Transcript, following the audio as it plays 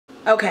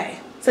Okay,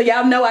 so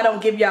y'all know I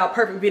don't give y'all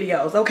perfect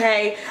videos,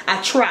 okay?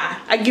 I try.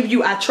 I give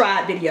you I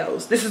tried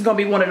videos. This is gonna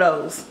be one of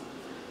those.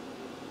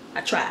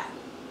 I tried.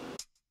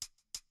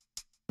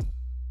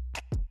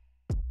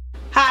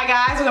 Hi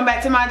guys, welcome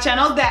back to my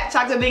channel, That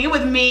Chocolate Vegan,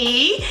 with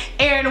me,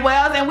 Erin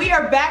Wells, and we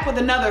are back with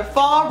another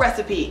fall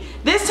recipe.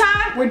 This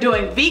time, we're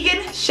doing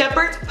vegan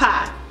shepherd's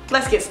pie.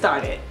 Let's get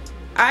started.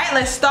 All right,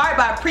 let's start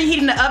by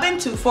preheating the oven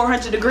to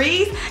 400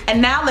 degrees,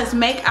 and now let's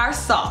make our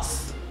sauce.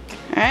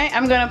 All right,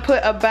 I'm gonna put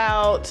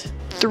about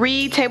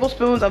 3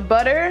 tablespoons of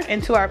butter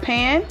into our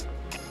pan.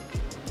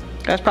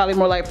 That's probably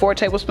more like 4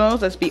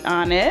 tablespoons, let's be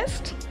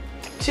honest.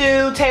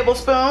 2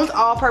 tablespoons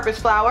all-purpose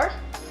flour.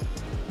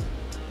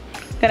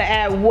 Gonna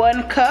add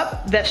 1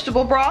 cup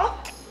vegetable broth.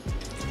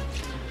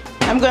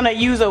 I'm gonna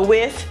use a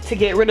whisk to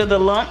get rid of the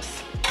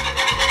lumps.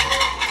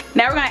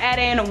 Now we're gonna add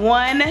in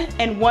 1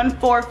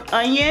 1/4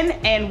 onion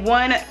and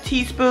 1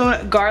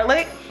 teaspoon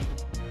garlic.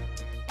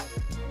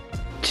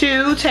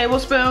 2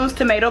 tablespoons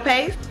tomato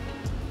paste.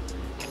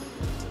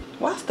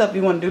 Why stuff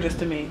you wanna do this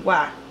to me?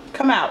 Why?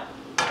 Come out.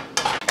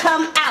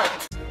 Come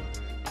out.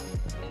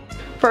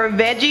 For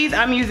veggies,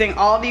 I'm using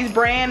all these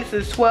brands.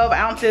 This is 12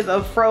 ounces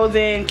of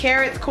frozen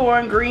carrots,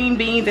 corn, green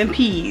beans, and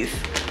peas.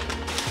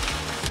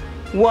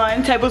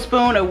 1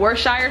 tablespoon of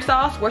Worcestershire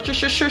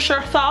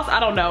sauce, I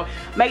don't know.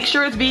 Make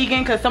sure it's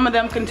vegan because some of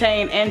them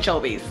contain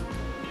anchovies.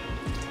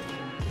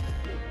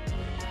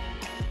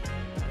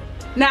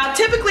 Now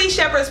typically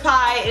shepherd's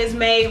pie is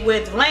made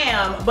with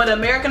lamb, but the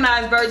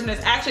Americanized version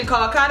is actually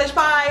called cottage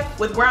pie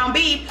with ground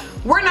beef.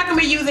 We're not gonna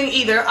be using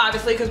either,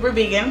 obviously, because we're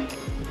vegan.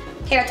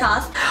 Hair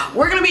toss.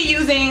 We're gonna be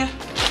using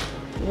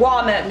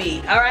walnut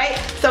meat, all right?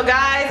 So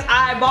guys,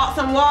 I bought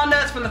some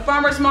walnuts from the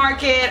farmer's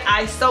market.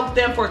 I soaked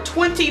them for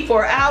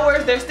 24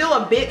 hours. They're still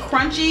a bit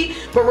crunchy,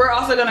 but we're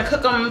also gonna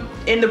cook them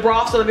in the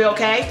broth so they'll be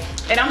okay.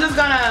 And I'm just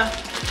gonna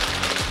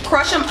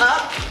crush them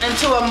up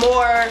into a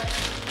more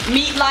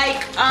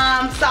meat-like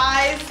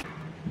size.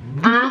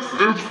 This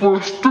is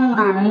for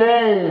student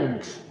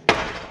loans.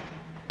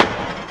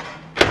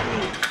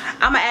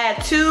 I'm gonna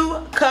add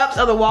 2 cups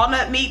of the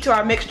walnut meat to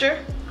our mixture.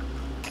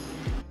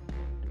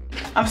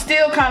 I'm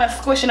still kind of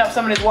squishing up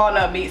some of this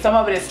walnut meat. Some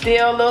of it is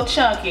still a little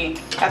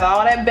chunky after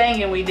all that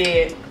banging we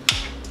did.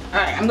 All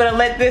right, I'm gonna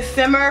let this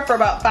simmer for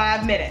about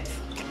 5 minutes.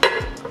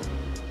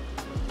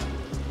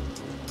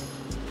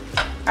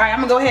 All right,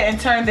 I'm gonna go ahead and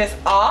turn this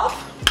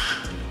off.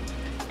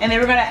 And then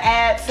we're gonna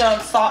add some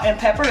salt and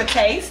pepper to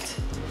taste.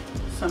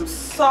 Some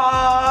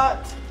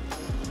salt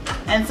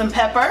and some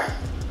pepper.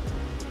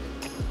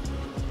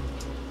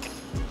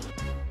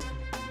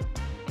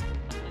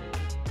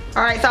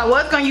 All right, so I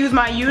was gonna use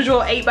my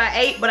usual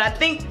 8x8, but I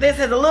think this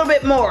is a little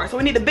bit more, so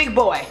we need the big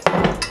boy,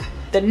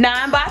 the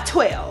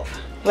 9x12.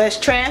 Let's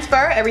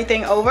transfer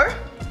everything over.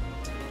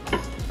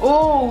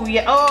 Oh,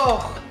 yeah,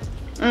 oh,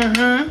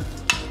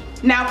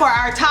 Now for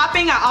our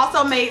topping, I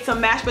also made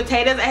some mashed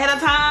potatoes ahead of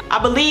time. I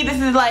believe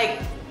this is like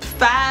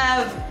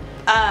 5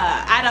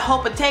 Idaho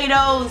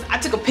potatoes. I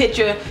took a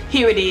picture,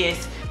 here it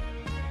is.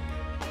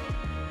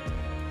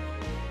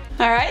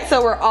 All right,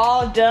 so we're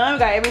all done. We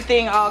got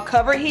everything all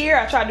covered here.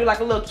 I tried to do like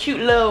a little cute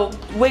little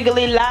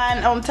wiggly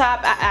line on top.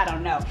 I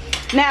don't know.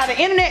 Now the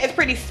internet is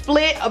pretty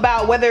split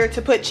about whether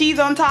to put cheese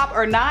on top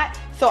or not.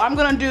 So I'm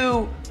gonna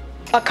do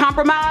a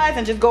compromise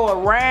and just go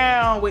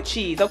around with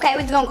cheese. Okay,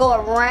 we're just gonna go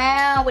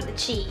around with the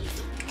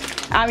cheese.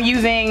 I'm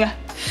using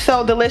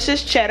So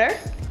Delicious cheddar.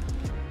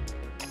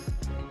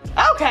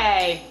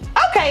 Okay,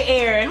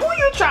 Erin, who are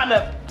you trying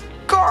to?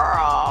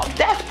 Girl,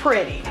 that's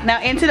pretty.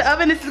 Now into the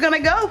oven this is gonna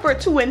go for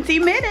 20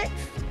 minutes.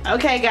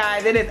 Okay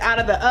guys, it is out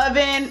of the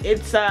oven.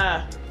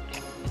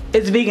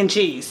 It's vegan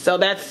cheese, so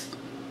that's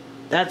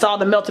all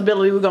the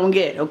meltability we're gonna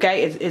get,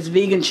 okay? It's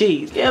vegan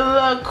cheese. Get a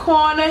little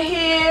corner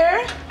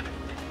here.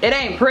 It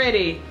ain't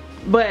pretty,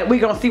 but we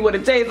gonna see what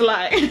it tastes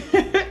like.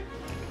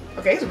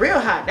 Okay, it's real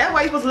hot. That's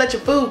why you're supposed to let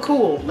your food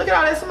cool. Look at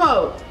all that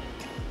smoke.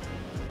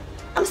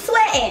 I'm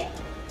sweating.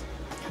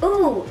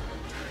 Ooh.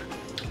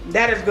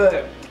 That is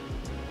good.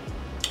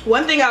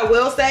 One thing I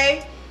will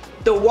say,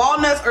 the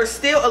walnuts are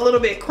still a little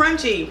bit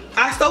crunchy.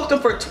 I soaked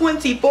them for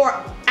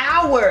 24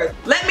 hours.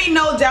 Let me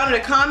know down in the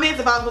comments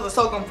if I was supposed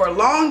to soak them for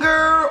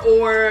longer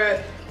or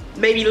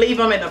maybe leave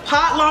them in the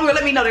pot longer.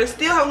 Let me know. They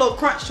still have a little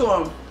crunch to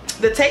them.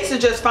 The taste is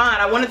just fine.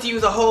 I wanted to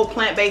use a whole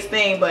plant-based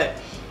thing, but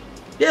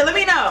yeah, let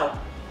me know.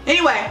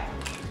 Anyway,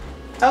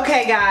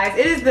 okay guys,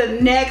 it is the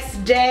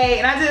next day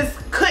and I just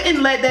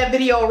couldn't let that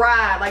video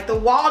ride. Like the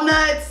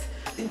walnuts,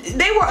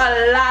 they were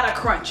a lot of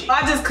crunchy.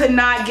 I just could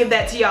not give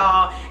that to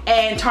y'all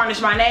and tarnish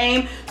my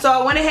name. So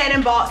I went ahead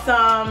and bought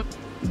some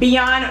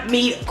Beyond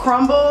Meat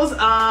crumbles.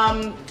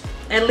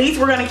 At least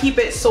we're gonna keep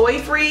it soy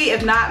free,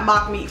 if not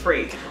mock meat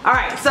free. All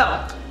right,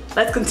 so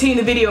let's continue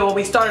the video where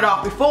we started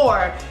off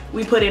before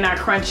we put in our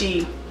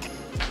crunchy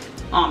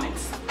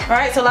almonds. All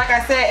right, so like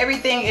I said,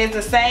 everything is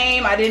the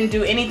same. I didn't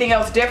do anything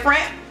else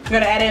different. I'm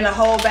gonna add in a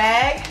whole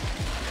bag.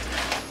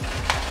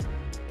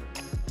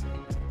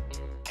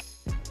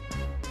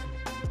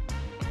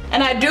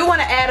 And I do want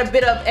to add a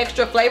bit of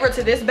extra flavor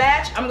to this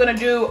batch. I'm gonna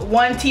do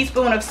 1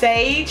 teaspoon of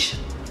sage,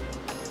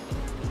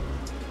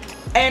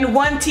 and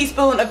 1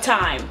 teaspoon of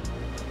thyme.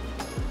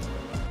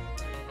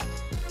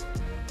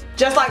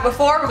 Just like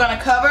before, we're gonna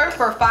cover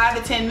for 5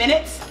 to 10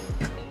 minutes.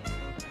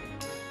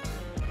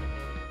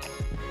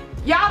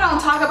 Y'all don't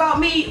talk about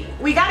meat.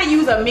 We gotta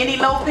use a mini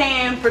loaf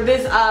pan for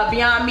this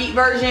Beyond Meat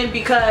version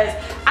because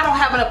I don't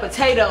have enough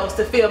potatoes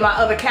to fill my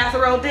other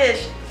casserole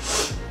dish.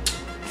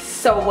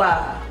 So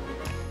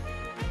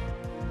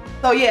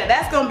yeah,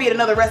 that's gonna be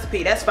another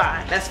recipe. That's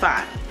fine, that's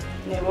fine.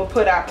 And then we'll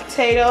put our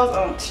potatoes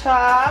on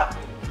top.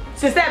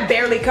 Since that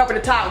barely covered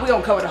the top, we're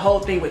gonna cover the whole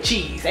thing with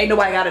cheese. Ain't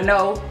nobody gotta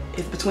know.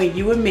 It's between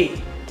you and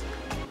me.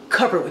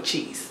 Cover it with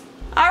cheese.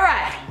 All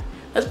right,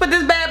 let's put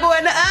this bad boy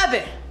in the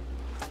oven.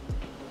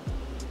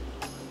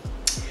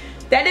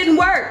 That didn't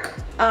work,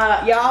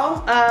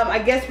 y'all. I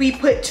guess we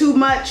put too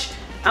much,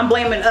 I'm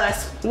blaming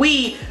us.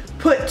 We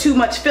put too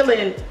much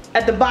filling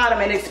at the bottom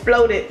and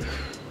exploded.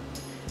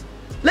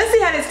 Let's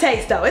see how this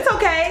tastes though. It's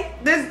okay.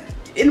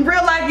 In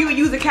real life, you would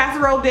use a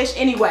casserole dish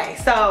anyway,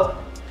 so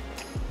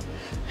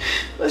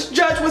let's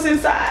judge what's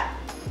inside.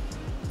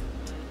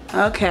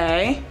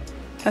 Okay,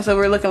 that's what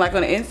we're looking like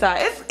on the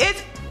inside.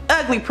 It's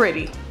ugly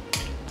pretty.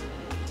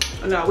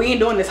 No, we ain't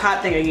doing this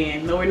hot thing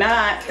again. No, we're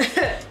not.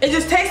 It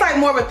just tastes like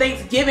more of a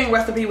Thanksgiving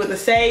recipe with the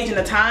sage and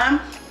the thyme.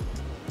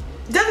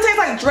 It doesn't taste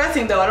like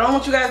dressing though. I don't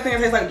want you guys to think it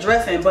tastes like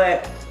dressing,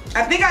 but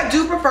I think I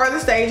do prefer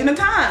the sage and the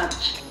thyme.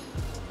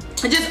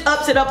 It just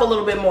ups it up a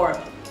little bit more.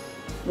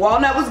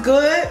 Walnut was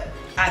good.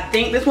 I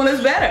think this one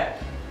is better.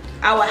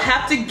 I will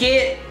have to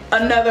get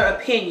another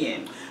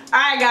opinion.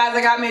 Alright guys,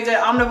 I got me a good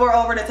omnivore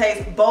over to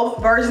taste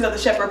both versions of the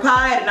shepherd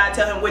pie and I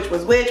tell him which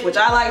was which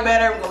I like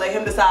better. I'm gonna let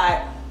him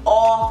decide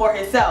all for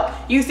himself.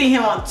 You've seen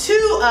him on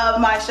 2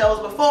 of my shows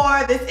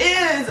before. This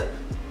is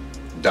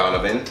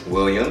Donovan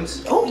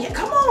Williams. Oh yeah,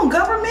 come on,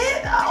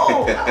 government.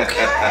 Oh,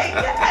 okay,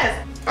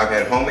 yes. I've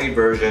had homemade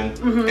version,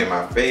 and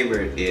my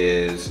favorite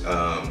is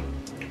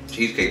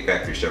Cheesecake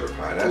Factory shepherd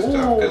pie. That's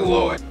stuff, good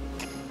lord.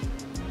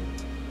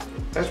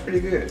 That's pretty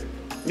good.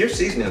 Your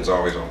seasoning's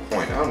always on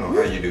point. I don't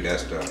know how you do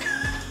that stuff.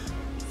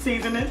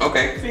 Seasoning.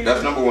 Okay, Seasoning.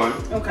 That's number 1.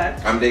 Okay.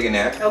 I'm digging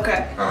that.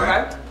 Okay. All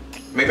right.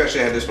 Maybe I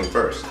should have this one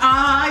first.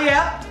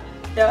 Yep.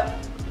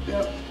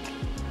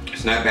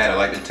 It's not bad. I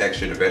like the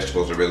texture. The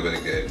vegetables are really,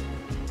 really good.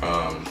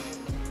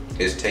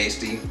 It's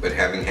tasty, but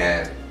having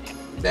had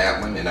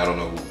that one, and I don't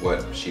know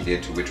what she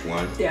did to which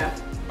one. Yeah.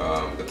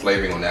 The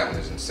flavoring on that one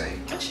is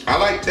insane. I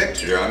like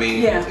texture. I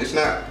mean, it's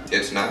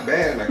not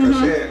bad, like I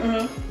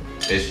said.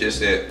 It's just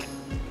that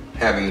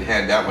having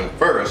had that one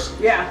first,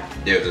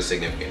 there's a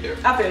significant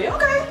difference. I feel you.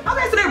 Okay.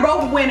 Okay, so they're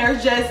both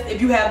winners, just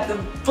if you have the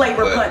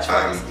flavor punch first.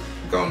 I'm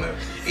gonna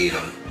eat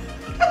them.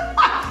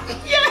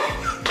 Yeah.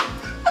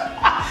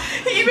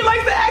 He even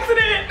likes the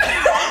accident.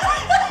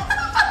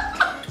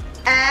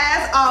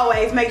 As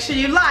always, make sure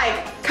you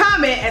like,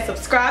 comment, and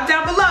subscribe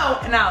down below,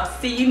 and I'll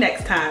see you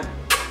next time.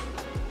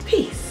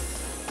 Peace.